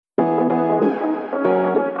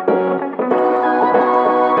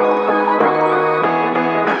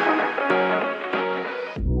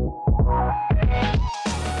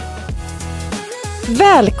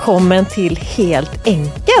Välkommen till Helt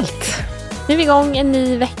enkelt. Nu är vi igång en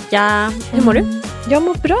ny vecka. Hur mår du? Jag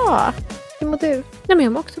mår bra. Hur mår du? Nej, men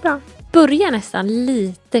jag mår också bra. Börjar nästan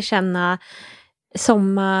lite känna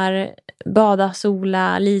sommar, bada,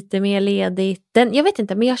 sola, lite mer ledigt. Jag vet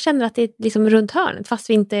inte, men jag känner att det är liksom runt hörnet fast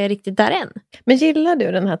vi inte är riktigt där än. Men gillar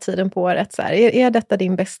du den här tiden på året? Så här? Är detta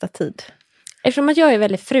din bästa tid? Eftersom att jag är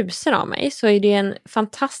väldigt frusen av mig så är det en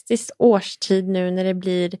fantastisk årstid nu när det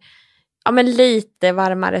blir lite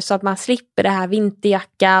varmare så att man slipper det här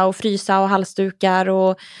vinterjacka och frysa och halsdukar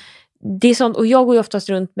och det är sånt. Och jag går ju oftast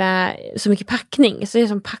runt med så mycket packning så det är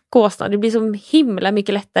som packåsna. Det blir så himla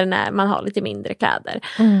mycket lättare när man har lite mindre kläder.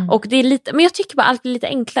 Och det är lite, men jag tycker bara allt blir lite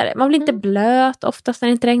enklare. Man blir inte blöt oftast när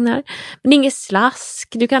det inte regnar. Men det är inget slask.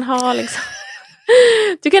 Du kan ha liksom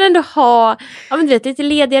du kan ändå ha lite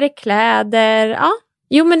ledigare kläder. Ja.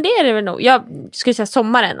 Jo, men det är det väl nog. Jag skulle säga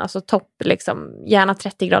sommaren, alltså topp, liksom, gärna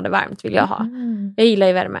 30 grader varmt vill jag ha. Jag gillar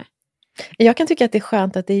ju värme. Jag kan tycka att det är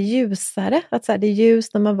skönt att det är ljusare. Att så här, det är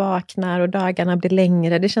ljus när man vaknar och dagarna blir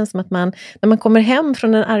längre. Det känns som att när man kommer hem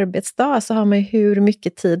från en arbetsdag så har man ju hur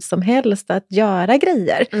mycket tid som helst att göra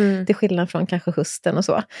grejer. Till skillnad från kanske hösten och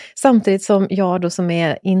så. Samtidigt som jag då som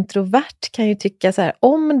är introvert kan ju tycka så här,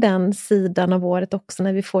 om den sidan av året också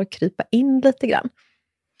när vi får krypa in lite grann.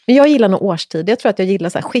 Men jag gillar nog årstid. Jag tror att jag gillar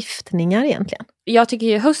så här skiftningar egentligen. Jag tycker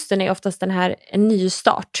ju hösten är oftast en ny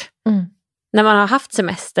start. När man har haft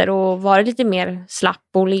semester och varit lite mer slapp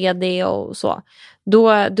och ledig och så. Då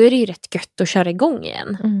är det ju rätt gött att köra igång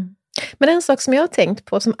igen. Men en sak som jag har tänkt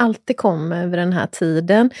på som alltid kommer över den här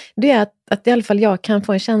tiden. Det är att i alla fall jag kan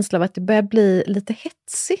få en känsla av att det börjar bli lite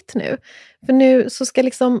hetsigt nu. För nu så ska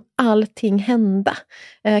liksom allting hända.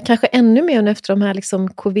 Kanske ännu mer än efter de här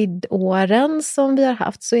liksom covid-åren som vi har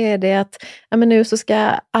haft. Så är det att nu så ska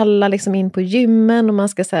alla liksom in på gymmen. Och man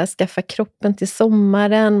ska så här, skaffa kroppen till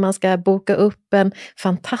sommaren. Man ska boka upp en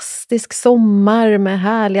fantastisk sommar med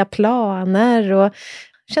härliga planer. Och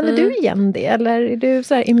känner du igen det? Eller är du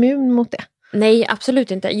så här immun mot det? Nej,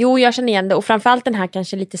 absolut inte. Jo, jag känner igen det. Och framförallt den här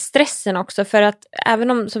kanske lite stressen också. För att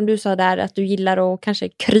även om, som du sa där, att du gillar att kanske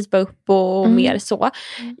krypa upp och mer så.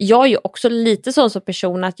 Jag är ju också lite sån som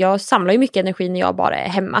person att jag samlar ju mycket energi när jag bara är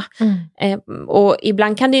hemma. Och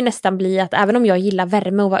ibland kan det ju nästan bli att även om jag gillar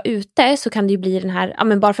värme och vara ute så kan det ju bli den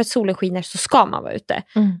här, bara för att solen skiner så ska man vara ute.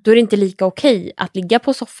 Då är det inte lika okej att ligga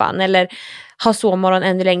på soffan eller ha sovmorgon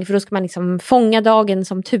ännu längre för då ska man liksom fånga dagen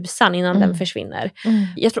som tusan innan den försvinner.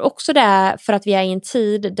 Jag tror också det är för att vi är i en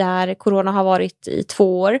tid där corona har varit i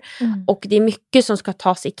 2 år och det är mycket som ska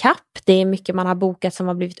tas i kapp. Det är mycket man har bokat som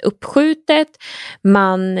har blivit uppskjutet.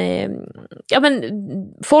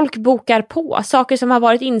 Folk bokar på saker som har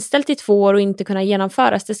varit inställt i 2 år och inte kunnat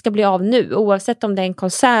genomföras. Det ska bli av nu oavsett om det är en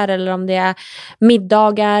konsert eller om det är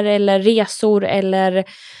middagar eller resor eller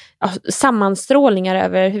sammanstrålningar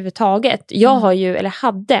överhuvudtaget. Jag har ju, eller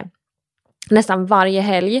hade nästan varje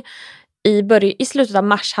helg i slutet av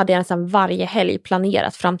mars hade jag nästan varje helg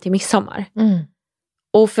planerat fram till midsommar.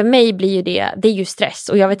 Och för mig blir ju det är ju stress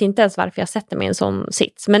och jag vet inte ens varför jag sätter mig i en sån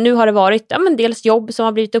sits. Men nu har det varit dels jobb som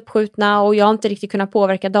har blivit uppskjutna och jag har inte riktigt kunnat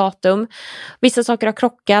påverka datum. Vissa saker har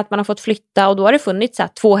krockat, man har fått flytta och då har det funnits så här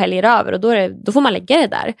 2 helger över och då får man lägga det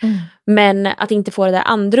där. Men att inte få det där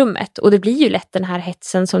andrummet och det blir ju lätt den här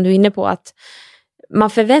hetsen som du är inne på att man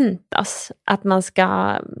förväntas att man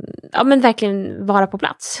ska verkligen vara på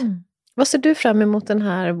plats. Vad ser du fram emot den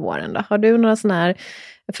här våren då? Har du några sådana här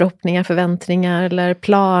förhoppningar, förväntningar eller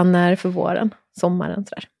planer för våren, sommaren?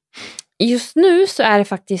 Sådär? Just nu så är det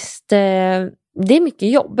faktiskt, det är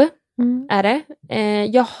mycket jobb. Är det.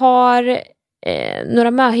 Jag har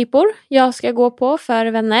några möhippor jag ska gå på för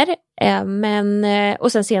vänner.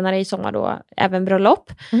 Och sen senare i sommar då även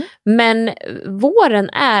bröllop. Men våren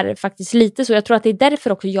är faktiskt lite så, jag tror att det är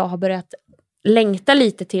därför också jag har börjat längta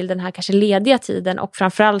lite till den här kanske lediga tiden och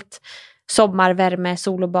framförallt sommar, värme,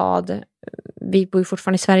 sol och bad. Vi bor ju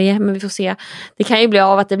fortfarande i Sverige men vi får se. Det kan ju bli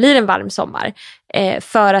av att det blir en varm sommar.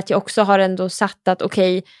 För att jag också har ändå satt att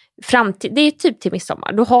det är typ till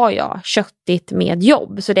midsommar. Då har jag köttigt med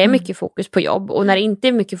jobb. Så det är mycket fokus på jobb. Och när det inte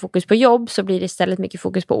är mycket fokus på jobb så blir det istället mycket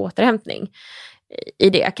fokus på återhämtning i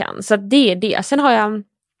det jag kan. Så det är det. Sen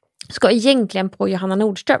ska egentligen på Johanna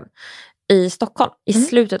Nordström i Stockholm i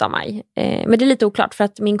slutet av maj. Men det är lite oklart för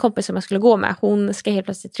att min kompis som jag skulle gå med, hon ska helt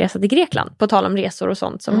plötsligt resa till Grekland på tal om resor och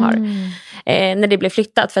sånt som har när det blev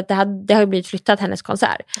flyttat, för att det har ju blivit flyttat hennes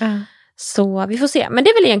konsert. Så vi får se. Men det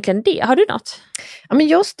är väl egentligen det. Har du något? Ja, men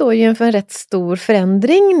jag står ju inför en rätt stor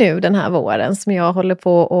förändring nu den här våren som jag håller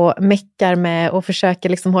på och mäckar med och försöker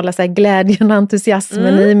liksom hålla så här glädjen och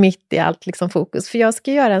entusiasmen i mitt i allt liksom fokus. För jag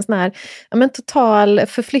ska göra en sån här total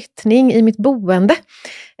förflyttning i mitt boende.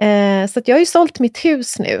 Så att jag har ju sålt mitt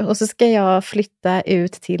hus nu och så ska jag flytta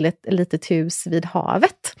ut till ett litet hus vid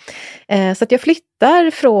havet. Så att jag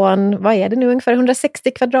flyttar från, vad är det nu, ungefär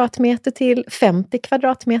 160 kvadratmeter till 50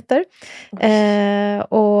 kvadratmeter.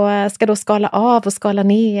 Och ska då skala av och skala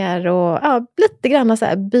ner och lite grann så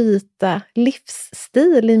här byta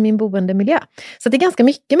livsstil i min boendemiljö. Så det är ganska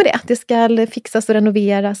mycket med det. Det ska fixas och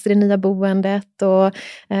renoveras i det nya boendet och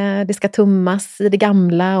det ska tummas i det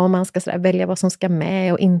gamla och man ska så där välja vad som ska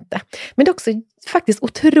med och inte. Men det är också faktiskt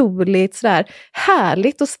otroligt så där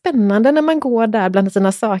härligt och spännande när man går där bland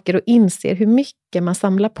sina saker och inser hur mycket man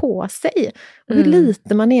samlar på sig och hur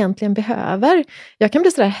lite man egentligen behöver. Jag kan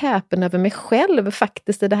bli så där häpen över mig själv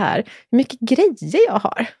faktiskt i det här, hur mycket grejer jag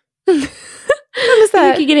har. Hur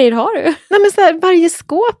mycket grejer har du? Nej, men så här, varje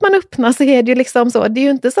skåp man öppnar så är det ju liksom så, det är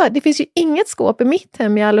ju inte så, det finns ju inget skåp i mitt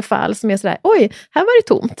hem i alla fall som är så där, oj, här var det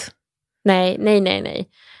tomt. Nej.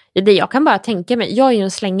 Det jag kan bara tänka mig, jag är ju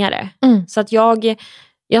en slängare. Så att jag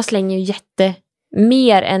slänger ju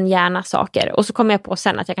mer än gärna saker. Och så kommer jag på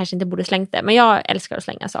sen att jag kanske inte borde slängt det. Men jag älskar att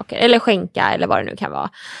slänga saker. Eller skänka eller vad det nu kan vara.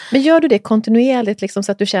 Men gör du det kontinuerligt liksom,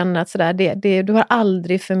 så att du känner att sådär, du har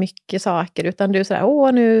aldrig för mycket saker. Utan du är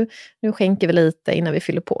sådär, nu skänker vi lite innan vi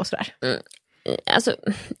fyller på sådär. Alltså,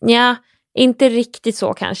 ja, inte riktigt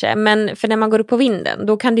så kanske. Men för när man går upp på vinden,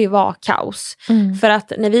 då kan det ju vara kaos. För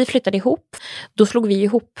att när vi flyttade ihop, då slog vi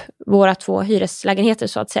ihop våra 2 hyreslägenheter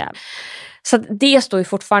så att säga. Så att det står ju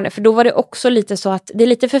fortfarande, för då var det också lite så att det är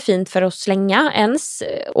lite för fint för att slänga ens.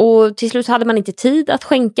 Och till slut hade man inte tid att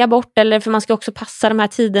skänka bort, eller för man ska också passa de här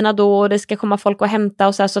tiderna då och det ska komma folk och hämta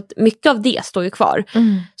och så här, så att mycket av det står ju kvar.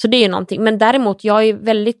 Så det är ju någonting. Men däremot, jag är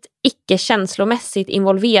väldigt icke-känslomässigt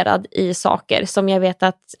involverad i saker som jag vet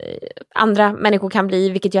att andra människor kan bli,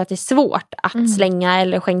 vilket gör att det är svårt att slänga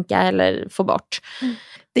eller skänka eller få bort.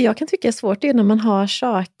 Det jag kan tycka är svårt är när man har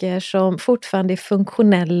saker som fortfarande är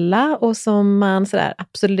funktionella och som man sådär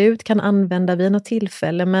absolut kan använda vid något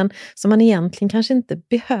tillfälle men som man egentligen kanske inte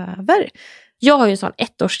behöver. Jag har ju en sån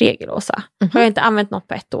 1-årsregel, Åsa. Har jag inte använt något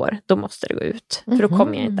på 1 år, då måste det gå ut. För då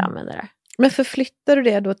kommer jag inte använda det. Men förflyttar du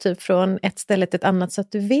det då typ från ett ställe till ett annat så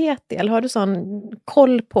att du vet det? Eller har du sån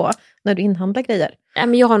koll på när du inhandlar grejer? Ja,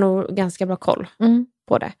 men jag har nog ganska bra koll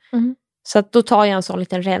på det. Så att då tar jag en sån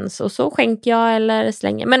liten rens och så skänker jag eller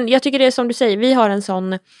slänger. Men jag tycker det är som du säger, vi har en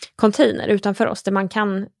sån container utanför oss där man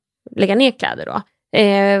kan lägga ner kläder då.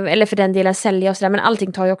 Eller för den delen sälja och sådär, men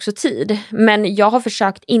allting tar ju också tid. Men jag har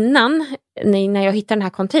försökt innan, när jag hittar den här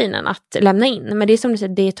containern, att lämna in. Men det är som du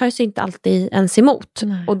säger, det tar sig inte alltid ens emot.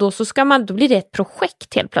 Nej. Och då då blir det ett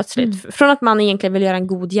projekt helt plötsligt. Från att man egentligen vill göra en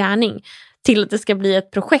god gärning till att det ska bli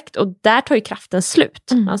ett projekt, och där tar ju kraften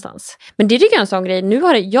slut någonstans. Men det är ju en sån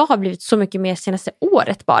grej, jag har blivit så mycket mer senaste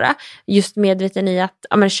året bara, just medveten i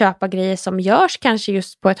att köpa grejer som görs kanske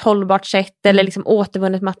just på ett hållbart sätt, eller liksom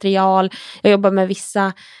återvunnet material. Jag jobbar med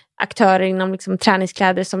vissa aktörer inom liksom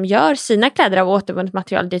träningskläder som gör sina kläder av återvunnet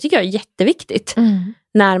material. Det tycker jag är jätteviktigt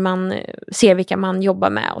när man ser vilka man jobbar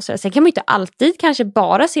med och så. Sen kan man ju inte alltid kanske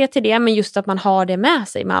bara se till det, men just att man har det med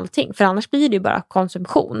sig med allting, för annars blir det ju bara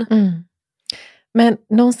konsumtion. Men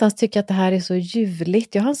någonstans tycker jag att det här är så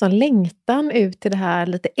ljuvligt. Jag har en sån längtan ut till det här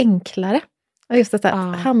lite enklare. Just att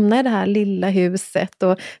hamna i det här lilla huset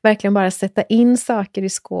och verkligen bara sätta in saker i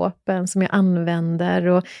skåpen som jag använder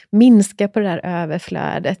och minska på det där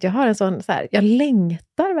överflödet. Jag har en sån jag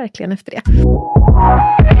längtar verkligen efter det.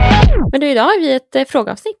 Men idag har vi ett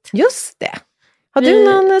frågeavsnitt. Just det. Har du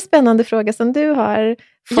någon spännande fråga som du har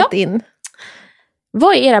fått in?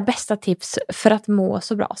 Vad är era bästa tips för att må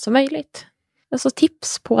så bra som möjligt? Alltså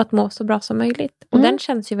tips på att må så bra som möjligt. Och den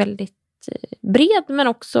känns ju väldigt bred, men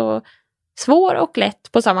också svår och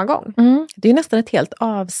lätt på samma gång. Det är ju nästan ett helt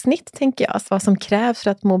avsnitt, tänker jag, vad som krävs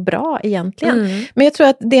för att må bra egentligen. Men jag tror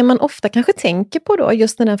att det man ofta kanske tänker på då,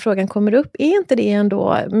 just när den frågan kommer upp, är inte det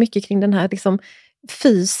ändå mycket kring den här liksom,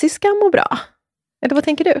 fysiska må bra? Eller vad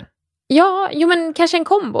tänker du? Ja, men kanske en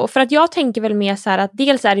kombo. För att jag tänker väl mer så här att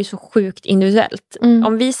dels är det så sjukt individuellt.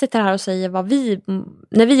 Om vi sitter här och säger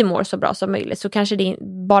när vi mår så bra som möjligt, så kanske det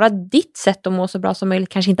bara ditt sätt att må så bra som möjligt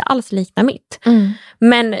kanske inte alls liknar mitt.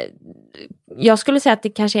 Men jag skulle säga att det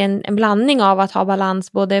kanske är en blandning av att ha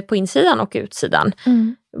balans både på insidan och utsidan.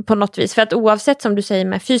 På något vis. För att oavsett, som du säger,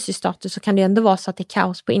 med fysisk status, så kan det ändå vara så att det är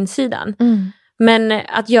kaos på insidan. Men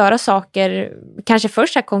att göra saker, kanske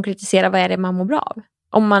först att konkretisera vad är det man mår bra av.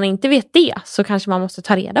 Om man inte vet det, så kanske man måste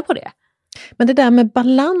ta reda på det. Men det där med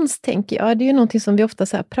balans tänker jag, det är ju någonting som vi ofta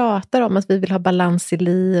så här pratar om, att vi vill ha balans i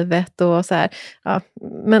livet och så här. Ja,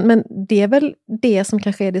 men det är väl det som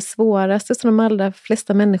kanske är det svåraste som de allra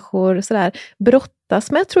flesta människor så där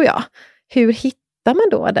brottas med, tror jag. Hur hittar man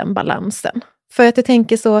då den balansen? För att jag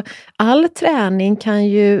tänker så, all träning kan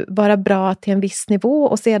ju vara bra till en viss nivå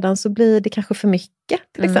och sedan så blir det kanske för mycket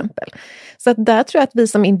till exempel. Så att där tror jag att vi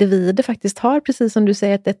som individer faktiskt har, precis som du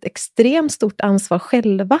säger, ett extremt stort ansvar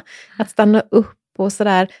själva att stanna upp och så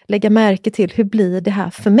där lägga märke till hur blir det här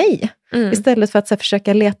för mig? Istället för att så här,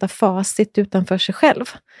 försöka leta facit utanför sig själv.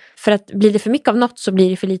 För att blir det för mycket av något så blir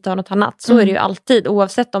det för lite av något annat. Så är det ju alltid,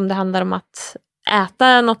 oavsett om det handlar om att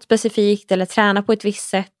äta något specifikt eller träna på ett visst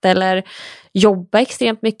sätt eller jobba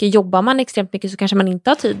extremt mycket. Jobbar man extremt mycket så kanske man inte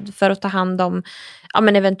har tid för att ta hand om, ja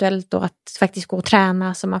men eventuellt då att faktiskt gå och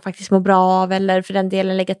träna som man faktiskt mår bra av, eller för den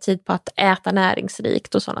delen lägga tid på att äta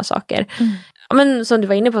näringsrikt och sådana saker. Ja, men som du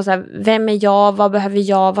var inne på, så här, vem är jag, vad behöver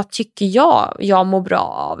jag, vad tycker jag mår bra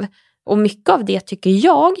av? Och mycket av det tycker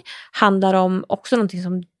jag handlar om också någonting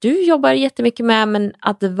som du jobbar jättemycket med, men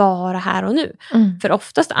att vara här och nu. För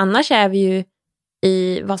oftast annars är vi ju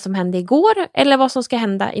i vad som hände igår eller vad som ska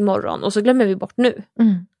hända imorgon, och så glömmer vi bort nu.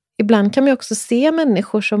 Ibland kan man också se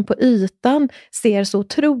människor som på ytan ser så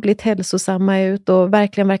otroligt hälsosamma ut och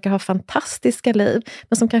verkligen verkar ha fantastiska liv,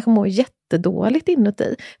 men som kanske mår jättedåligt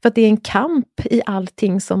inuti. För att det är en kamp i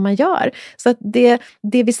allting som man gör. Så att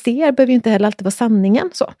det vi ser behöver ju inte heller alltid vara sanningen.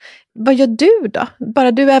 Så. Vad gör du då?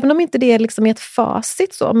 Bara du, även om inte det är liksom ett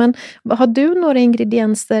facit så, men har du några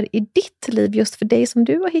ingredienser i ditt liv just för dig som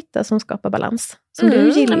du har hittat som skapar balans? Som du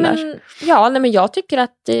gillar? Men jag tycker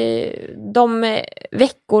att de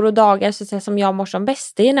veckor och dagar så att säga, som jag mår som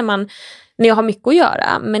bäst, det är när jag har mycket att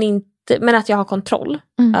göra, men att jag har kontroll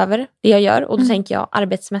över det jag gör. Och då tänker jag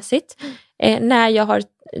arbetsmässigt. När jag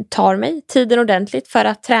tar mig tiden ordentligt för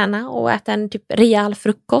att träna och äta en typ rejäl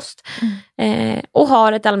frukost. Och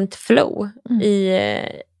har ett allmänt flow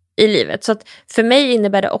i livet. Så att för mig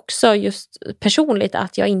innebär det också just personligt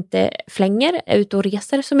att jag inte flänger, är ute och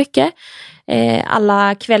reser så mycket.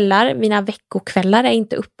 Alla kvällar, mina veckokvällar är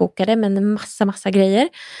inte uppbokade, men en massa grejer.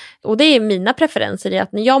 Och det är mina preferenser i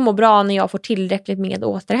att när jag mår bra, när jag får tillräckligt med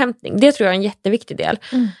återhämtning. Det tror jag är en jätteviktig del.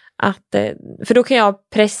 För då kan jag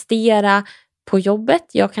prestera på jobbet,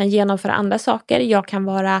 jag kan genomföra andra saker, jag kan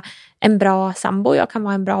vara en bra sambo, jag kan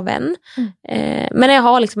vara en bra vän. Men jag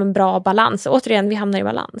har liksom en bra balans. Återigen, vi hamnar i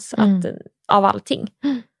balans av allting.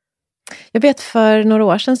 Jag vet för några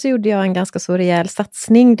år sedan så gjorde jag en ganska så rejäl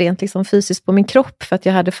satsning rent liksom fysiskt på min kropp, för att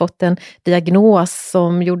jag hade fått en diagnos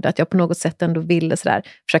som gjorde att jag på något sätt ändå ville så där,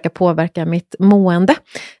 försöka påverka mitt mående.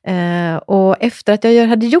 Och efter att jag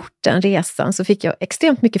hade gjort den resan så fick jag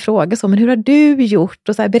extremt mycket frågor så, men hur har du gjort?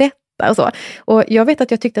 Och så här, berätta. Och så. Och jag vet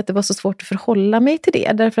att jag tyckte att det var så svårt att förhålla mig till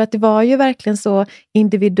det, därför att det var ju verkligen så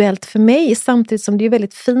individuellt för mig, samtidigt som det är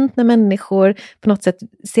väldigt fint när människor på något sätt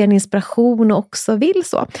ser en inspiration och också vill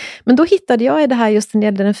så. Men då hittade jag i det här just när det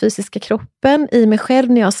gällde den fysiska kroppen i mig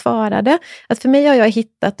själv när jag svarade, att för mig har jag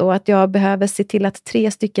hittat då att jag behöver se till att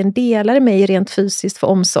 3 stycken delar i mig rent fysiskt för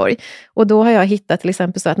omsorg. Och då har jag hittat till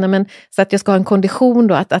exempel så att jag ska ha en kondition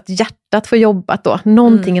då, att hjärtat får jobbat då,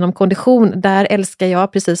 någonting inom kondition, där älskar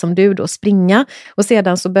jag precis som du då springa, och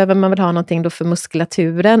sedan så behöver man väl ha någonting då för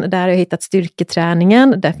muskulaturen, där har jag hittat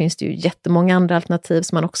styrketräningen, där finns det ju jättemånga andra alternativ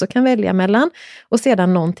som man också kan välja mellan, och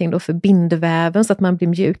sedan någonting då för bindväven så att man blir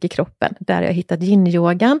mjuk i kroppen, där har jag hittat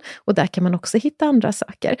yin-yogan, och där kan man också hitta andra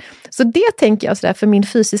saker. Så det tänker jag sådär, för min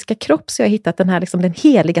fysiska kropp så har jag hittat den här liksom den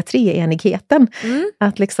heliga treenigheten,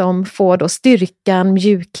 att liksom få då styrkan,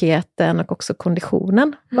 mjukheten och också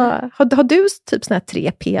konditionen. Har du typ såna här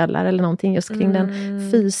 3 pelare eller någonting just kring den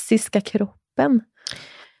fysiska kroppen?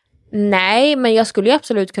 Nej, men jag skulle ju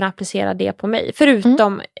absolut kunna applicera det på mig.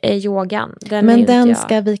 Förutom yogan. Den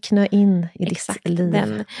ska vi knö in i ditt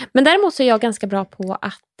liv. Men däremot så är jag ganska bra på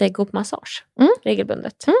att gå på massage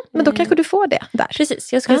regelbundet. Men då kanske du får det där.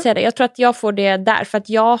 Precis, jag skulle säga det. Jag tror att jag får det där. För att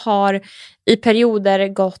jag har i perioder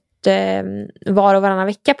gått var och varannan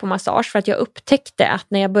vecka på massage, för att jag upptäckte att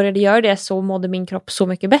när jag började göra det så mådde min kropp så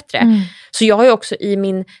mycket bättre. Så jag har ju också i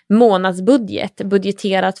min månadsbudget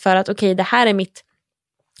budgeterat för att okej, det här är min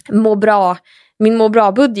må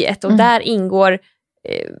bra budget, och där ingår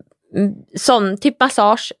sån typ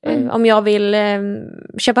massage, om jag vill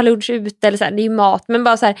köpa lunch ut eller så här, det är ju mat, men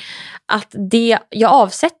bara så här, att jag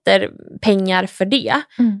avsätter pengar för det.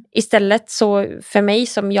 Istället så för mig,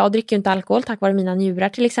 som jag dricker ju inte alkohol tack vare mina njurar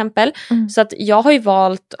till exempel, så att jag har ju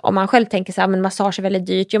valt, om man själv tänker så här, men massage är väldigt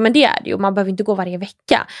dyrt, jo men det är det ju, man behöver inte gå varje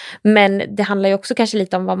vecka, men det handlar ju också kanske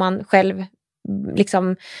lite om vad man själv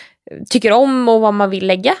liksom tycker om och vad man vill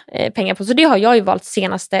lägga pengar på. Så det har jag ju valt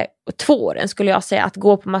senaste 2 åren skulle jag säga, att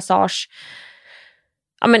gå på massage.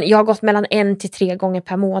 Ja, men jag har gått mellan 1 till 3 gånger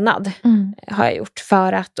per månad har jag gjort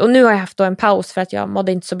för att, och nu har jag haft då en paus för att jag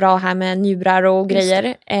mådde inte så bra här med njurar och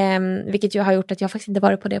grejer, vilket ju har gjort att jag faktiskt inte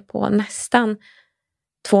varit på det på nästan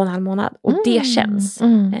 2,5 månad och det känns.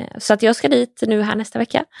 Så att jag ska dit nu här nästa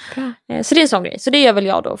vecka. Så det är en sån grej. Så det gör väl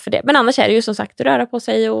jag då för det. Men annars är det ju som sagt röra på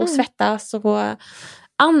sig och svettas och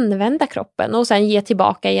använda kroppen och sen ge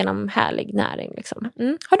tillbaka genom härlig näring. Liksom.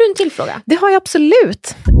 Har du en till fråga? Det har jag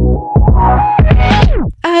absolut.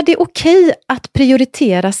 Är det okej att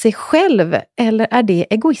prioritera sig själv eller är det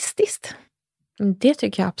egoistiskt? Det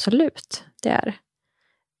tycker jag absolut det är.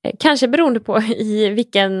 Kanske beroende på i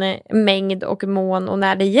vilken mängd och mån och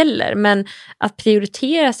när det gäller. Men att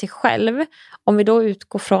prioritera sig själv, om vi då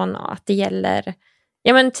utgår från att det gäller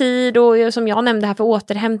tid och som jag nämnde här för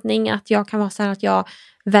återhämtning, att jag kan vara så här att jag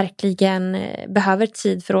verkligen behöver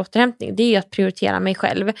tid för återhämtning. Det är ju att prioritera mig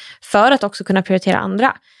själv för att också kunna prioritera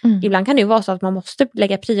andra. Ibland kan det ju vara så att man måste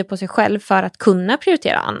lägga prio på sig själv för att kunna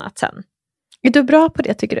prioritera annat sen. Är du bra på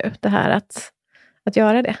det tycker du? Det här att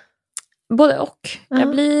göra det? Både och.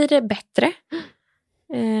 Jag blir bättre.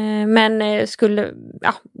 Men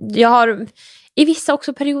jag har i vissa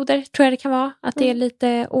också perioder tror jag det kan vara att det är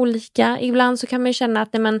lite olika. Ibland så kan man ju känna att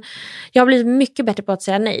jag har blivit mycket bättre på att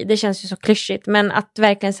säga nej. Det känns ju så klyschigt, men att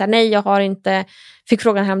verkligen säga nej, jag har inte, fick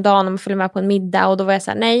frågan häromdagen om att följa med på en middag och då var jag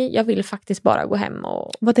så här, nej, jag vill faktiskt bara gå hem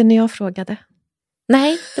och... Var det när jag frågade?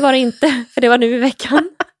 Nej, det var det inte, för det var nu i veckan.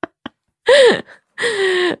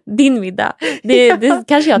 Din middag. Det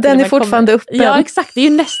kanske jag den är fortfarande uppe. Ja, exakt. Det är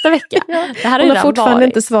ju nästa vecka. Det här hon har fortfarande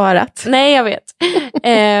inte svarat. Nej, jag vet.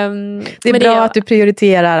 Det är bra att du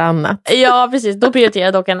prioriterar annat. Ja, precis. Då prioriterar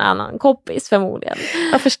jag dock en annan kompis förmodligen.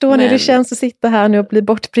 Jag förstår ni, det känns att sitta här nu och bli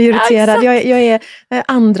bortprioriterad. Ja, jag är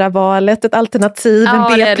andra valet, ett alternativ,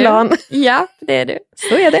 en B-plan. Ja, det är du.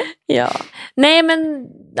 Så är det. Ja. Nej, men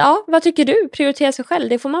vad tycker du? Prioritera sig själv,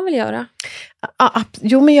 det får man väl göra.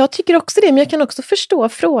 Jo, men jag tycker också det. Men jag kan också förstå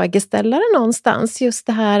frågeställaren någonstans. Just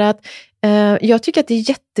det här att jag tycker att det är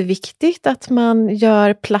jätteviktigt att man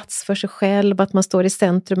gör plats för sig själv, att man står i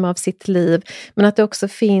centrum av sitt liv. Men att det också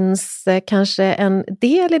finns kanske en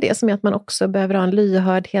del i det som är att man också behöver ha en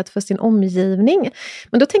lyhördhet för sin omgivning.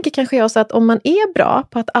 Men då tänker kanske jag så att om man är bra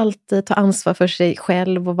på att alltid ta ansvar för sig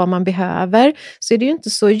själv och vad man behöver, så är det ju inte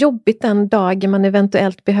så jobbigt den dagen man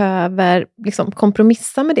eventuellt behöver liksom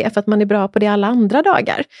kompromissa med det för att man är bra på det alla andra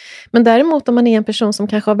dagar. Men däremot om man är en person som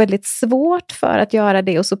kanske har väldigt svårt för att göra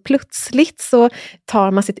det och så plötsligt så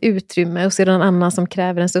tar man sitt utrymme och så är det någon annan som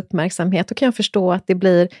kräver ens uppmärksamhet. Då kan jag förstå att det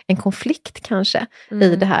blir en konflikt kanske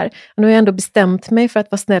i det här. Och nu har jag ändå bestämt mig för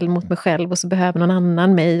att vara snäll mot mig själv och så behöver någon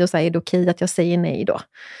annan mig och så är det okej att jag säger nej då.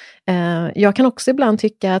 Jag kan också ibland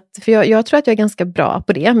tycka att, för jag tror att jag är ganska bra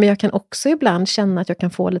på det, men jag kan också ibland känna att jag kan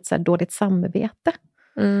få lite så här dåligt samvete.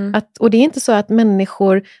 Och det är inte så att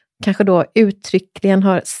människor kanske då uttryckligen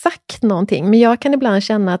har sagt någonting, men jag kan ibland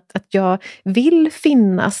känna att jag vill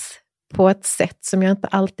finnas på ett sätt som jag inte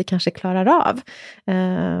alltid kanske klarar av.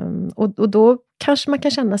 Och då kanske man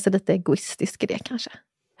kan känna sig lite egoistisk i det kanske.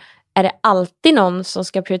 Är det alltid någon som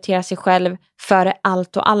ska prioritera sig själv före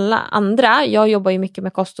allt och alla andra? Jag jobbar ju mycket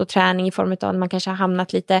med kost och träning i form av att man kanske har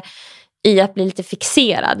hamnat lite i att bli lite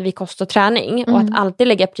fixerad vid kost och träning och att alltid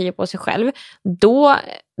lägga prio på sig själv.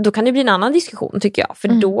 Då kan det bli en annan diskussion tycker jag. För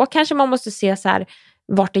då kanske man måste se så här,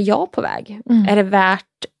 vart är jag på väg? Är det värt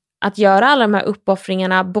att göra alla de här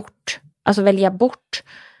uppoffringarna bort, alltså välja bort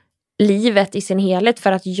livet i sin helhet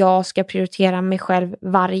för att jag ska prioritera mig själv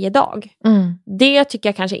varje dag? Det tycker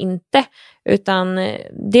jag kanske inte, utan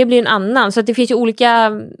det blir en annan. Så att det finns ju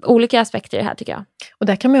olika aspekter i det här tycker jag. Och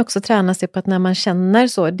där kan man också träna sig på att när man känner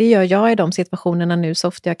så, det gör jag i de situationerna nu så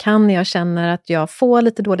ofta jag kan, när jag känner att jag får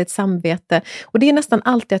lite dåligt samvete. Och det är nästan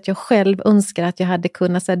alltid att jag själv önskar att jag hade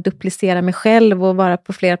kunnat så här, duplicera mig själv och vara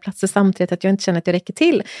på flera platser samtidigt, att jag inte känner att jag räcker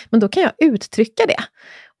till. Men då kan jag uttrycka det.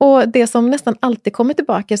 Och det som nästan alltid kommer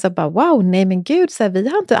tillbaka är så bara, wow, nej men gud, så här, vi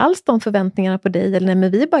har inte alls de förväntningarna på dig. Eller nej,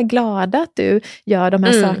 men vi är bara glada att du gör de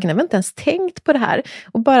här sakerna. Vi har inte ens tänkt på det här.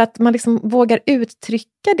 Och bara att man liksom vågar uttrycka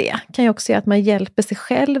det kan ju också göra att man hjälper sig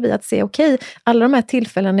själv i att se, okej, alla de här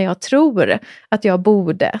tillfällen när jag tror att jag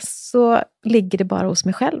borde, så ligger det bara hos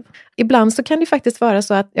mig själv. Ibland så kan det faktiskt vara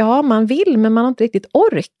så att ja, man vill, men man har inte riktigt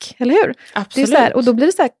ork, eller hur? Absolut. Det är så här, och då blir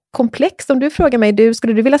det så här komplext. Om du frågar mig,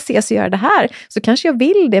 skulle du vilja ses och göra det här? Så kanske jag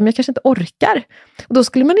vill det, men jag kanske inte orkar. Och då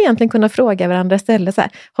skulle man egentligen kunna fråga varandra istället så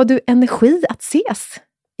här, har du energi att ses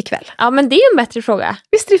ikväll? Ja, men det är en bättre fråga.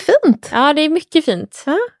 Visst är det fint? Ja, det är mycket fint.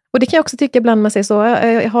 Ja. Och det kan jag också tycka ibland man säger så,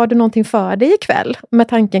 har du någonting för dig ikväll? Med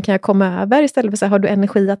tanken kan jag komma över istället för att säga, har du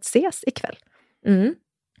energi att ses ikväll? Mm.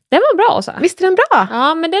 Den var bra också. Visst är den bra?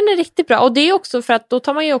 Ja, men den är riktigt bra. Och det är också för att då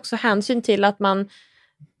tar man ju också hänsyn till att man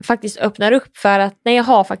faktiskt öppnar upp för att nej, jag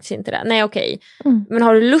har faktiskt inte det. Nej, okej. Men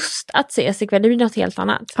har du lust att ses ikväll, det blir något helt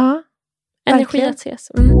annat. Ja, energi verkligen. att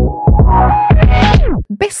ses.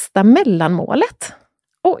 Bästa mellanmålet?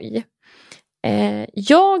 Oj.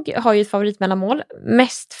 Jag har ju ett favoritmellanmål.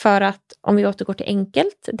 Mest för att, om vi återgår till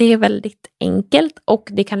enkelt, det är väldigt enkelt och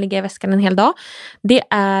det kan ligga i väskan en hel dag. Det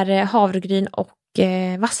är havregryn och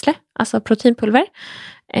vassle, alltså proteinpulver.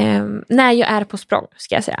 När jag är på språng,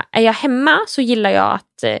 ska jag säga. Är jag hemma så gillar jag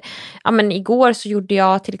att igår så gjorde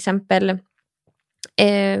jag till exempel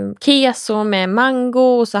keso med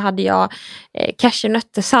mango och så hade jag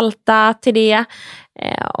cashewnötter salta till det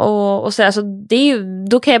och så, alltså det är ju,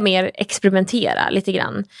 då kan jag mer experimentera lite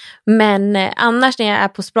grann, men annars när jag är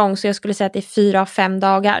på språng så jag skulle säga att det är 4 av 5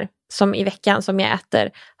 dagar som i veckan som jag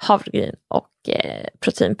äter havregryn och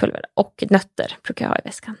proteinpulver och nötter brukar jag ha i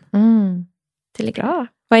väskan. Till bra.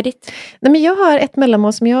 Vad är ditt? Nej, men jag har ett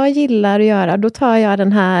mellanmål som jag gillar att göra. Då tar jag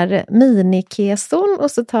den här mini-keson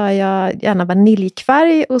och så tar jag gärna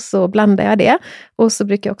vaniljkvarg och så blandar jag det. Och så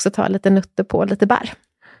brukar jag också ta lite nötter på, lite bär.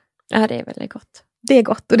 Ja, det är väldigt gott. Det är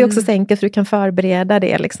gott och det är också så enkelt för du kan förbereda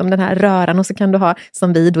det, liksom den här röran och så kan du ha,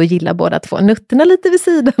 som vi då gillar båda två, nötterna lite vid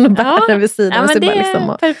sidan och bären vid sidan. Ja, och så det bara är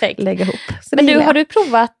liksom perfekt. Lägga ihop. Så men du, har du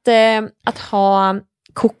provat att ha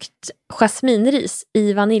kokt jasminris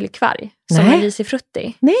i vaniljkvarg som är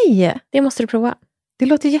risifrutti? Nej! Det måste du prova. Det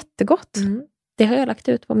låter jättegott. Det har jag lagt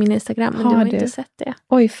ut på min Instagram, men du har inte sett det.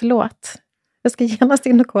 Oj, förlåt. Jag ska genast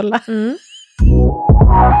in och kolla.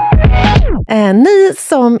 Ni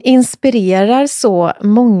som inspirerar så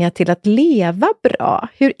många till att leva bra,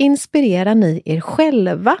 hur inspirerar ni er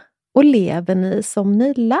själva och lever ni som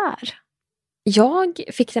ni lär? Jag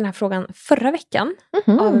fick den här frågan förra veckan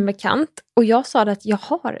av en bekant och jag sa att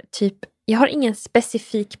jag har ingen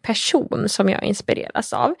specifik person som jag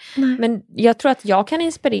inspireras av. Nej. Men jag tror att jag kan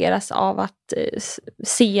inspireras av att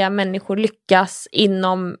se människor lyckas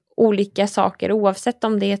inom olika saker, oavsett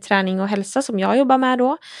om det är träning och hälsa som jag jobbar med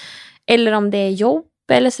då, eller om det är jobb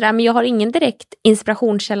eller sådär. Men jag har ingen direkt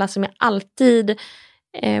inspirationskälla som jag alltid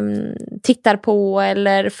tittar på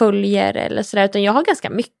eller följer eller sådär, utan jag har ganska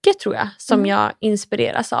mycket, tror jag, som jag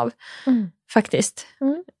inspireras av faktiskt.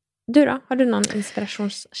 Du då? Har du någon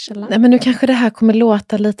inspirationskälla? Nej, men nu kanske det här kommer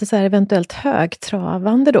låta lite så här eventuellt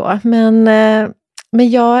högtravande då,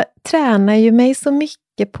 men jag tränar ju mig så mycket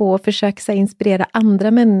på att försöka inspirera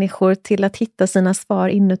andra människor till att hitta sina svar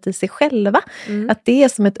inuti sig själva. Att det är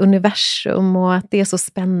som ett universum och att det är så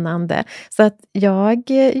spännande. Så att jag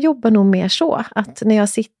jobbar nog mer så. Att när jag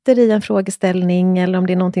sitter i en frågeställning eller om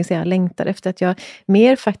det är någonting som jag längtar efter, att jag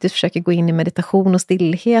mer faktiskt försöker gå in i meditation och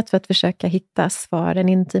stillhet för att försöka hitta svaren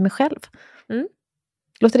inuti mig själv.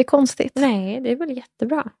 Låter det konstigt? Nej, det är väl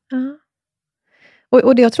jättebra. Ja.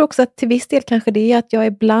 Och det jag tror också att till viss del kanske det är att jag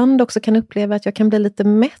ibland också kan uppleva att jag kan bli lite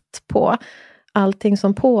mätt på allting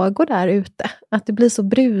som pågår där ute. Att det blir så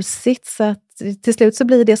brusigt så att till slut så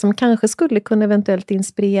blir det som kanske skulle kunna eventuellt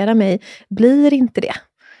inspirera mig, blir inte det.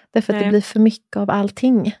 Därför att det blir för mycket av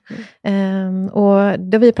allting. Och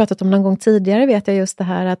det har vi pratat om någon gång tidigare, vet jag, just det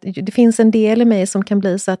här att det finns en del i mig som kan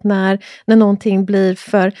bli så att när någonting blir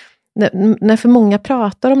när för många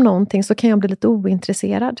pratar om någonting så kan jag bli lite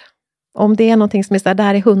ointresserad. Om det är någonting som är så här, det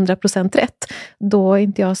här är 100% rätt, då är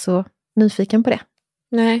inte jag så nyfiken på det.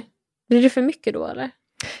 Nej. Blir det för mycket då, eller?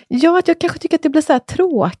 Ja, att jag kanske tycker att det blir så här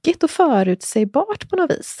tråkigt och förutsägbart på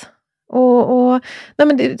något vis. Nej,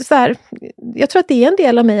 men det är så här, jag tror att det är en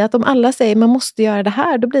del av mig att om alla säger man måste göra det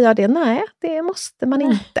här, då blir jag det. Nej, det måste man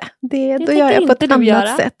inte. Då gör jag på ett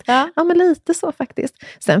annat sätt. Ja, men lite så faktiskt.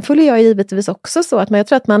 Sen följer jag givetvis också så att jag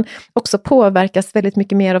tror att man också påverkas väldigt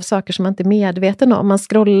mycket mer av saker som man inte är medveten om. Man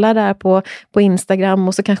scrollar där på Instagram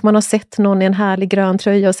och så kanske man har sett någon i en härlig grön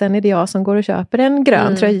tröja och sen är det jag som går och köper en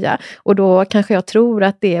grön tröja. Och då kanske jag tror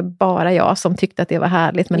att det är bara jag som tyckte att det var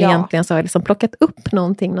härligt, men egentligen så har jag liksom plockat upp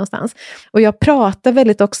någonting någonstans. Och jag pratar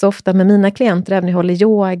väldigt också ofta med mina klienter även när jag håller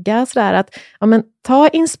yoga sådär, att ta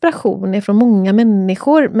inspiration ifrån många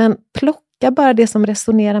människor, men plocka bara det som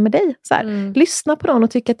resonerar med dig. Lyssna på dem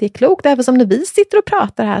och tycka att det är klokt. Även som när vi sitter och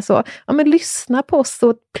pratar här så, lyssna på oss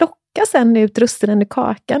och plocka sen ut russinen i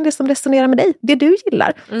kakan, det som resonerar med dig, det du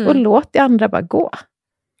gillar. Och låt det andra bara gå.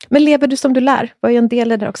 Men lever du som du lär? Var ju en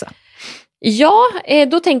del i det också. Ja,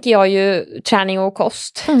 då tänker jag ju träning och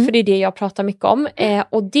kost. För det är det jag pratar mycket om.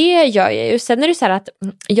 Och det gör jag ju. Sen är det så här att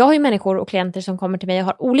jag har ju människor och klienter som kommer till mig och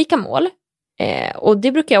har olika mål. Och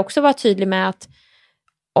det brukar jag också vara tydlig med att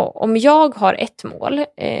Och om jag har ett mål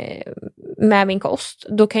med min kost,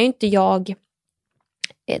 då kan ju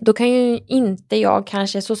inte jag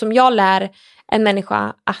kanske, så som jag lär en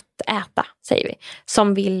människa att äta, säger vi,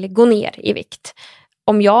 som vill gå ner i vikt.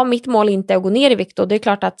 Om mitt mål inte är att gå ner i vikt, då det är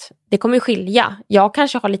klart att det kommer skilja. Jag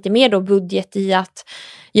kanske har lite mer då budget i att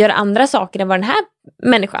göra andra saker än vad den här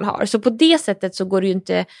människan har. Så på det sättet så går det ju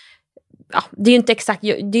inte, det är ju inte exakt, det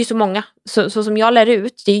är ju så många. Så som jag lär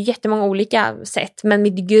ut, det är ju jättemånga olika sätt, men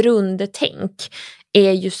mitt grundtänk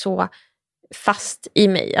är ju så fast i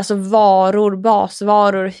mig. Alltså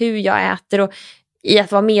basvaror, hur jag äter och i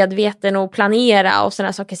att vara medveten och planera och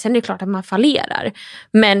sådana saker. Sen är det klart att man fallerar.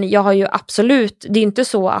 Men jag har ju absolut, det är inte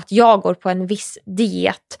så att jag går på en viss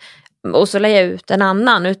diet och så lägger jag ut en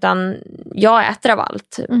annan, utan jag äter av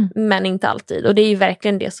allt, men inte alltid. Och det är ju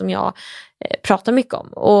verkligen det som jag pratar mycket om.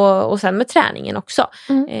 Och sen med träningen också.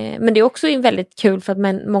 Men det är också väldigt kul för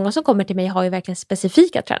att många som kommer till mig har ju verkligen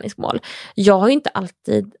specifika träningsmål. Jag har ju inte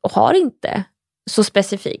alltid och har inte så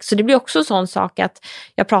specifikt. Så det blir också en sån sak att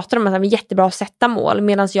jag pratar om att det är jättebra att sätta mål,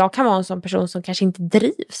 medan jag kan vara en sån person som kanske inte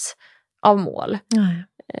drivs av mål. Nej.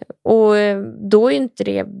 Och då är inte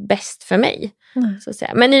det bäst för mig. Så att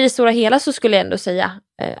säga. Men i det stora hela så skulle jag ändå säga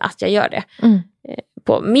att jag gör det.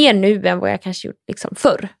 På mer nu än vad jag kanske gjort liksom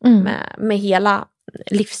förr. Med hela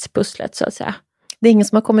livspusslet, så att säga. Det är ingen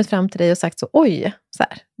som har kommit fram till dig och sagt så, oj, så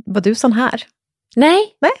här, var du sån här? Nej,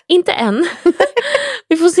 inte än.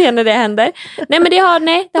 Vi får se när det händer. Nej, men det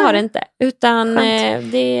har det inte. Utan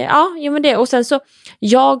och sen så,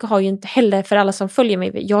 jag har ju inte heller, för alla som följer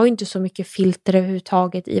mig, jag har ju inte så mycket filter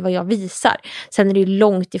överhuvudtaget i vad jag visar. Sen är det ju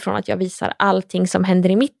långt ifrån att jag visar allting som händer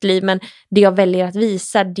i mitt liv, men det jag väljer att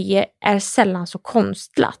visa, det är sällan så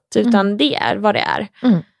konstlat, utan det är vad det är.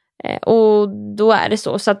 Och då är det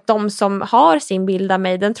så att de som har sin bild av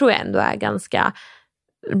mig, den tror jag ändå är ganska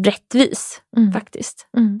rättvis faktiskt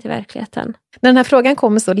till verkligheten. När den här frågan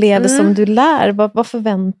kommer så, lever som du lär, vad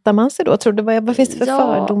förväntar man sig då? Tror du, vad finns det för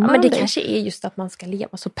fördomar? Men det kanske är just att man ska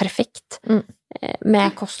leva så perfekt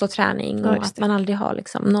med kost och träning och att man aldrig har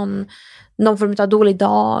liksom någon form av dålig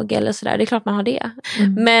dag eller sådär. Det är klart man har det.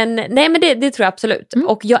 Men det tror jag absolut.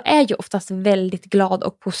 Och jag är ju oftast väldigt glad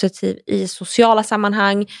och positiv i sociala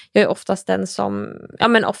sammanhang. Jag är oftast den som,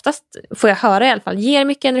 oftast får jag höra i alla fall, ger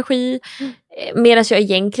mycket energi. Medan jag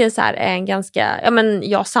egentligen så här är en ganska,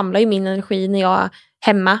 jag samlar ju min energi när jag är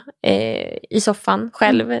hemma i soffan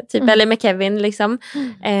själv, typ, eller med Kevin liksom.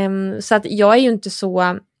 Så att jag är ju inte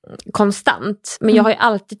så konstant, men jag har ju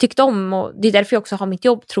alltid tyckt om, och det är därför jag också har mitt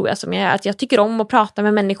jobb, tror jag, som jag är, att jag tycker om att prata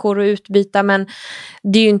med människor och utbyta, men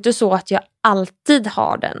det är ju inte så att jag alltid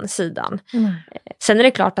har den sidan. Sen är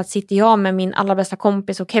det klart att sitter jag med min allra bästa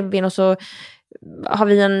kompis och Kevin, och så har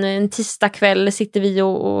vi en tisdagkväll, sitter vi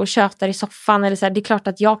och tjötar i soffan eller så här, det är klart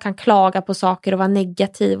att jag kan klaga på saker och vara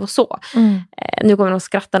negativ och så. Nu kommer de att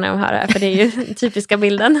skratta när de hör det här, för det är ju den typiska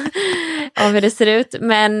bilden av hur det ser ut.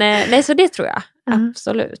 Men nej, så det tror jag.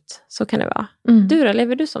 Absolut, så kan det vara. Du då,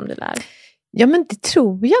 lever du som du lär? Ja, men det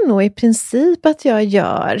tror jag nog i princip att jag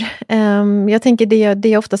gör. Jag tänker det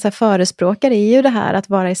jag ofta så här förespråkar är ju det här att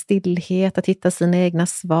vara i stillhet, att hitta sina egna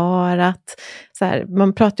svar. Att, så här,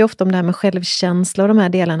 man pratar ju ofta om det här med självkänsla och de här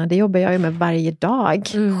delarna. Det jobbar jag ju med varje dag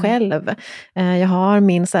själv. Jag har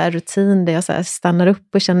min så här rutin där jag så här stannar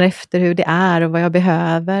upp och känner efter hur det är och vad jag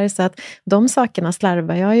behöver. Så att de sakerna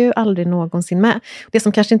slarvar jag ju aldrig någonsin med. Det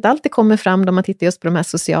som kanske inte alltid kommer fram då man tittar just på de här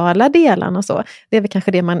sociala delarna och så, det är väl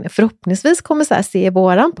kanske det man förhoppningsvis kommer så här se i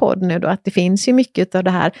våran podd nu då, att det finns ju mycket av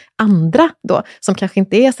det här andra då, som kanske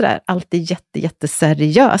inte är så där alltid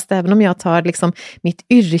jätteseriöst. Även om jag tar liksom mitt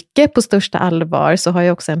yrke på största allvar, så har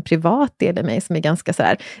jag också en privat del i mig som är ganska så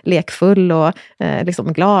här lekfull och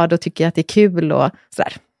liksom glad och tycker att det är kul och så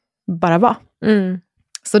där, bara vara.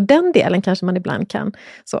 Så den delen kanske man ibland kan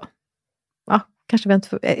så, kanske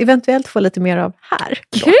eventuellt få lite mer av här.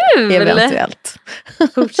 Kul! Eventuellt.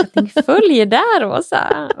 Fortsättning följer där,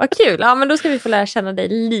 Åsa. Vad kul. Ja, men då ska vi få lära känna dig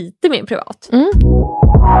lite mer privat.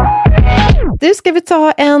 Du, ska vi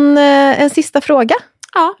ta en sista fråga?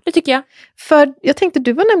 Ja, det tycker jag. För jag tänkte,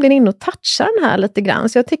 du var nämligen inne och touchade den här lite grann.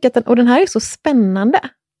 Så jag tycker att den här är så spännande.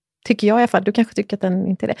 Tycker jag i alla fall. Du kanske tycker att den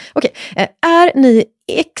inte är det. Okej. Är ni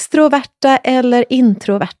extroverta eller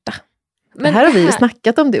introverta? Men det här har vi ju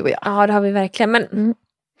snackat om, du och jag. Ja, det har vi verkligen. Men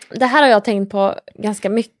det här har jag tänkt på ganska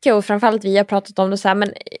mycket. Och framförallt vi har pratat om det så här.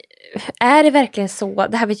 Men är det verkligen så?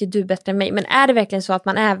 Det här vet ju du bättre än mig. Men är det verkligen så att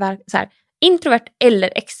man är så här, introvert eller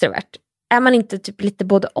extrovert? Är man inte typ lite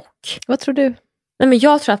både och? Vad tror du? Nej, men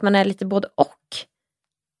jag tror att man är lite både och.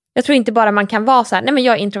 Jag tror inte bara man kan vara så här, nej men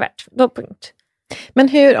jag är introvert. Då punkt. Men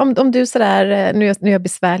hur, om du sådär, nu är jag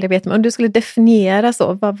besvärlig, jag vet, men om du skulle definiera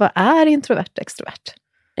så, vad är introvert och extrovert?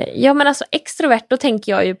 Ja, men alltså extrovert, då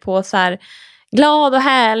tänker jag ju på så här glad och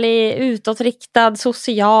härlig, utåtriktad,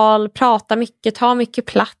 social, prata mycket, ta mycket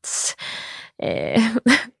plats.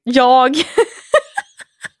 Jag.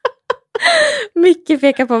 Mycket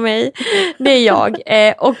pekar på mig. Det är jag.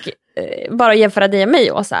 Och bara jämföra dig och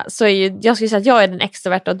mig, Åsa, så är ju, jag skulle säga att jag är den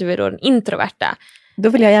extroverta och du är då den introverta. Då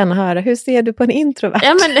vill jag gärna höra, hur ser du på en introvert?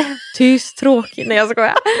 Ja, men tyst, tråkig. Nej, jag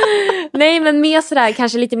skojar. Nej, men mer sådär,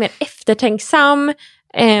 kanske lite mer eftertänksam.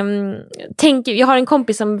 Jag har en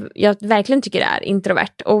kompis som jag verkligen tycker är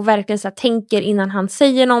introvert och verkligen så här, tänker innan han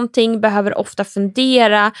säger någonting, behöver ofta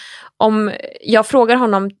fundera. Om jag frågar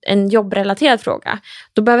honom en jobbrelaterad fråga,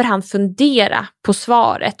 då behöver han fundera på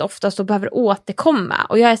svaret oftast och behöver återkomma.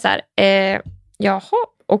 Och jag är så här, jaha,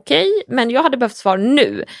 okej, men jag hade behövt svar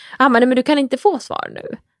nu. Men du kan inte få svar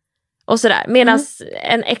nu. Och sådär. Medan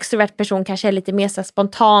en extrovert person kanske är lite mer så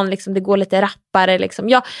spontan, liksom, det går lite rappare. Liksom.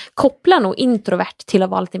 Jag kopplar nog introvert till att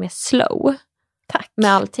vara lite mer slow. Tack.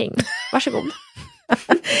 Med allting. Varsågod.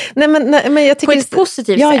 nej, men jag tycker på ett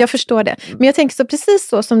positivt sätt. Ja, jag förstår det. Men jag tänker så precis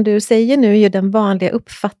så som du säger nu är ju den vanliga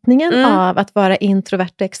uppfattningen av att vara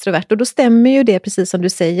introvert och extrovert. Och då stämmer ju det precis som du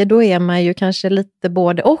säger. Då är man ju kanske lite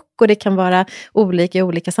både och det kan vara olika i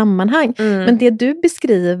olika sammanhang. Men det du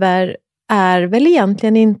beskriver är väl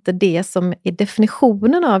egentligen inte det som är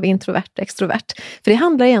definitionen av introvert och extrovert. För det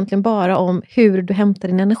handlar egentligen bara om hur du hämtar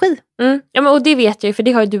din energi. Ja, men och det vet jag ju, för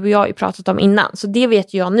det har ju du och jag ju pratat om innan. Så det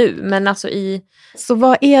vet jag nu, men alltså Så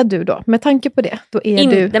vad är du då? Med tanke på det, då är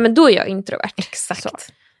du... Nej, men då är jag introvert. Exakt. Så.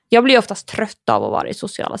 Jag blir oftast trött av att vara i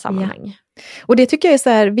sociala sammanhang. Ja. Och det tycker jag är så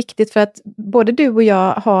här viktigt för att både du och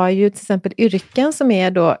jag har ju till exempel yrken som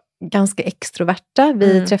är då ganska extroverta.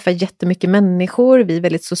 Vi träffar jättemycket människor, vi är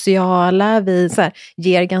väldigt sociala, vi så här,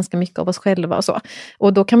 ger ganska mycket av oss själva och så.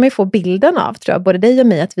 Och då kan man ju få bilden av, tror jag, både dig och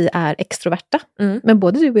mig att vi är extroverta. Men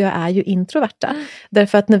både du och jag är ju introverta.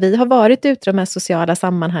 Därför att när vi har varit ute i de här sociala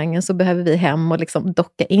sammanhangen så behöver vi hem och liksom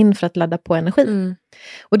docka in för att ladda på energi.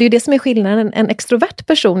 Och det är ju det som är skillnaden. En extrovert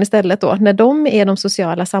person istället då, när de är i de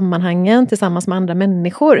sociala sammanhangen tillsammans med andra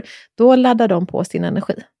människor, då laddar de på sin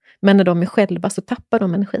energi. Men när de är själva så tappar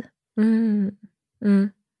de energi.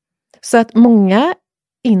 Så att många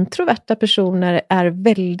introverta personer är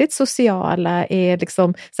väldigt sociala, är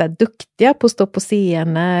liksom så här duktiga på att stå på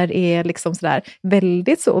scener, är liksom så där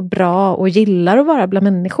väldigt så bra och gillar att vara bland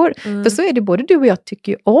människor. För så är det både du och jag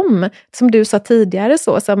tycker ju om, som du sa tidigare,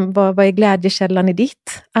 så som vad är glädjekällan i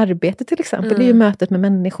ditt arbete till exempel, det är ju mötet med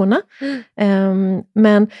människorna.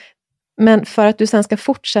 Men för att du sen ska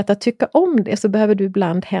fortsätta tycka om det så behöver du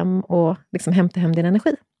ibland hem och liksom hämta hem din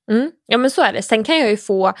energi. Ja, men så är det. Sen kan jag ju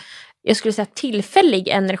få, jag skulle säga, tillfällig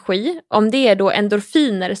energi. Om det är då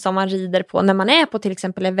endorfiner som man rider på när man är på till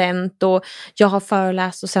exempel event och jag har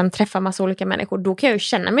föreläst och sen träffar massa olika människor. Då kan jag ju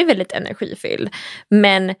känna mig väldigt energifylld.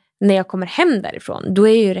 Men när jag kommer hem därifrån, då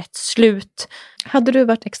är jag ju rätt slut. Hade du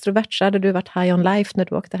varit extrovert så hade du varit high on life när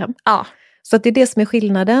du åkte hem. Ja. Så att det är det som är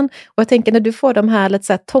skillnaden. Och jag tänker när du får de här lite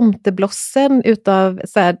så här tomteblossen utav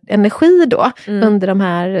så här energi då under de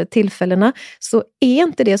här tillfällena, så är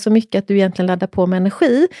inte det så mycket att du egentligen laddar på med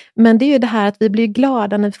energi. Men det är ju det här att vi blir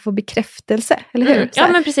glada när vi får bekräftelse, eller hur? Ja,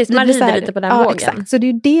 men precis, man rider lite på den vågen. Exakt. Så det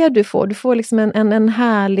är ju det du får. Du får liksom en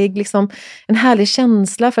härlig liksom, en härlig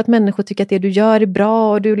känsla för att människor tycker att det du gör är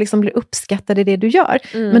bra och du liksom blir uppskattad i det du gör.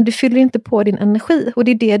 Men du fyller inte på din energi. Och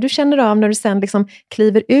det är det du känner av när du sen liksom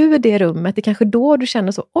kliver ur det rummet. Det är kanske då du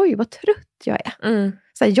känner så, oj vad trött jag är.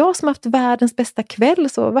 Så här, jag som haft världens bästa kväll,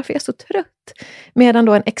 så varför är jag så trött? Medan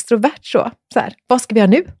då en extrovert så här, vad ska vi göra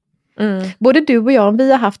nu? Både du och jag, om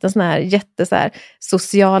vi har haft en sån här så här,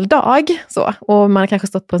 social dag så, och man har kanske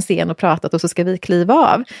stått på en scen och pratat och så ska vi kliva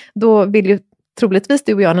av. Då vill ju troligtvis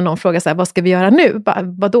du och jag när någon frågar så här, vad ska vi göra nu?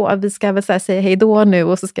 Vadå? Vi ska väl så här, säga hej då nu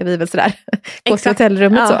och så ska vi väl sådär gå till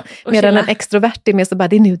hotellrummet så. Medan en extrovert är med så bara,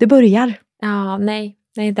 det är nu det börjar. Ja, nej,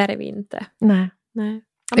 där är vi inte. Nej.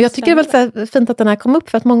 Och jag tycker det är väldigt fint att den här kom upp,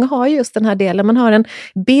 för att många har just den här delen. Man har en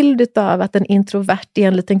bild av att en introvert är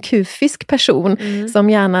en liten kufisk person som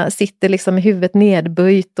gärna sitter liksom med huvudet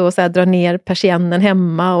nedböjt och så här drar ner persiennen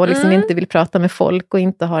hemma och liksom inte vill prata med folk och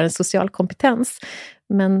inte har en social kompetens.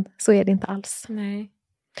 Men så är det inte alls. Nej.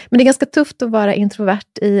 Men det är ganska tufft att vara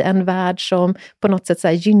introvert i en värld som på något sätt så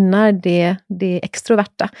här gynnar det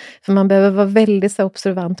extroverta. För man behöver vara väldigt så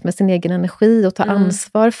observant med sin egen energi och ta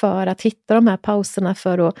ansvar för att hitta de här pauserna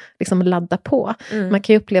för att liksom ladda på. Man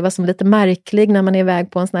kan ju uppleva som lite märklig när man är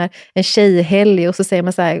iväg på en tjejhelg och så säger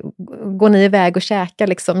man så här, går ni iväg och käka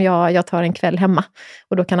liksom, jag tar en kväll hemma.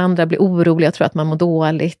 Och då kan andra bli oroliga och tro att man mår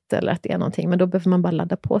dåligt eller att det är någonting. Men då behöver man bara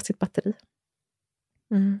ladda på sitt batteri.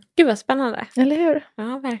 Gud vad spännande. Eller hur?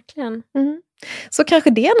 Ja, verkligen. Så kanske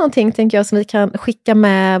det är någonting, tänker jag, som vi kan skicka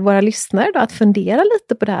med våra lyssnare då, att fundera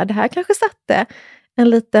lite på det här. Det här kanske satte en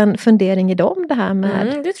liten fundering i dem, det här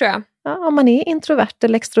med det tror jag. Ja, om man är introvert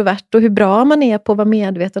eller extrovert och hur bra man är på att vara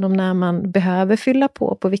medveten om när man behöver fylla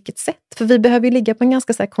på vilket sätt. För vi behöver ju ligga på en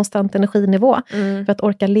ganska så här konstant energinivå för att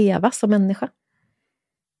orka leva som människa.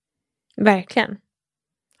 Verkligen.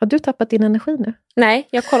 Har du tappat din energi nu? Nej,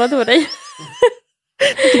 jag kollade på dig.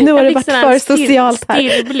 Nu har det varit för socialt här.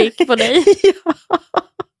 Still blick på dig. Ja.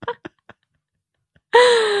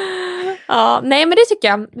 Ja, nej men det tycker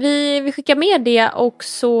jag. Vi skickar med det och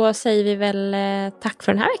så säger vi väl tack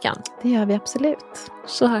för den här veckan. Det gör vi absolut.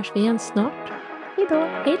 Så hörs vi igen snart. Hej då.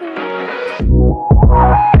 Hej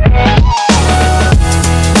då.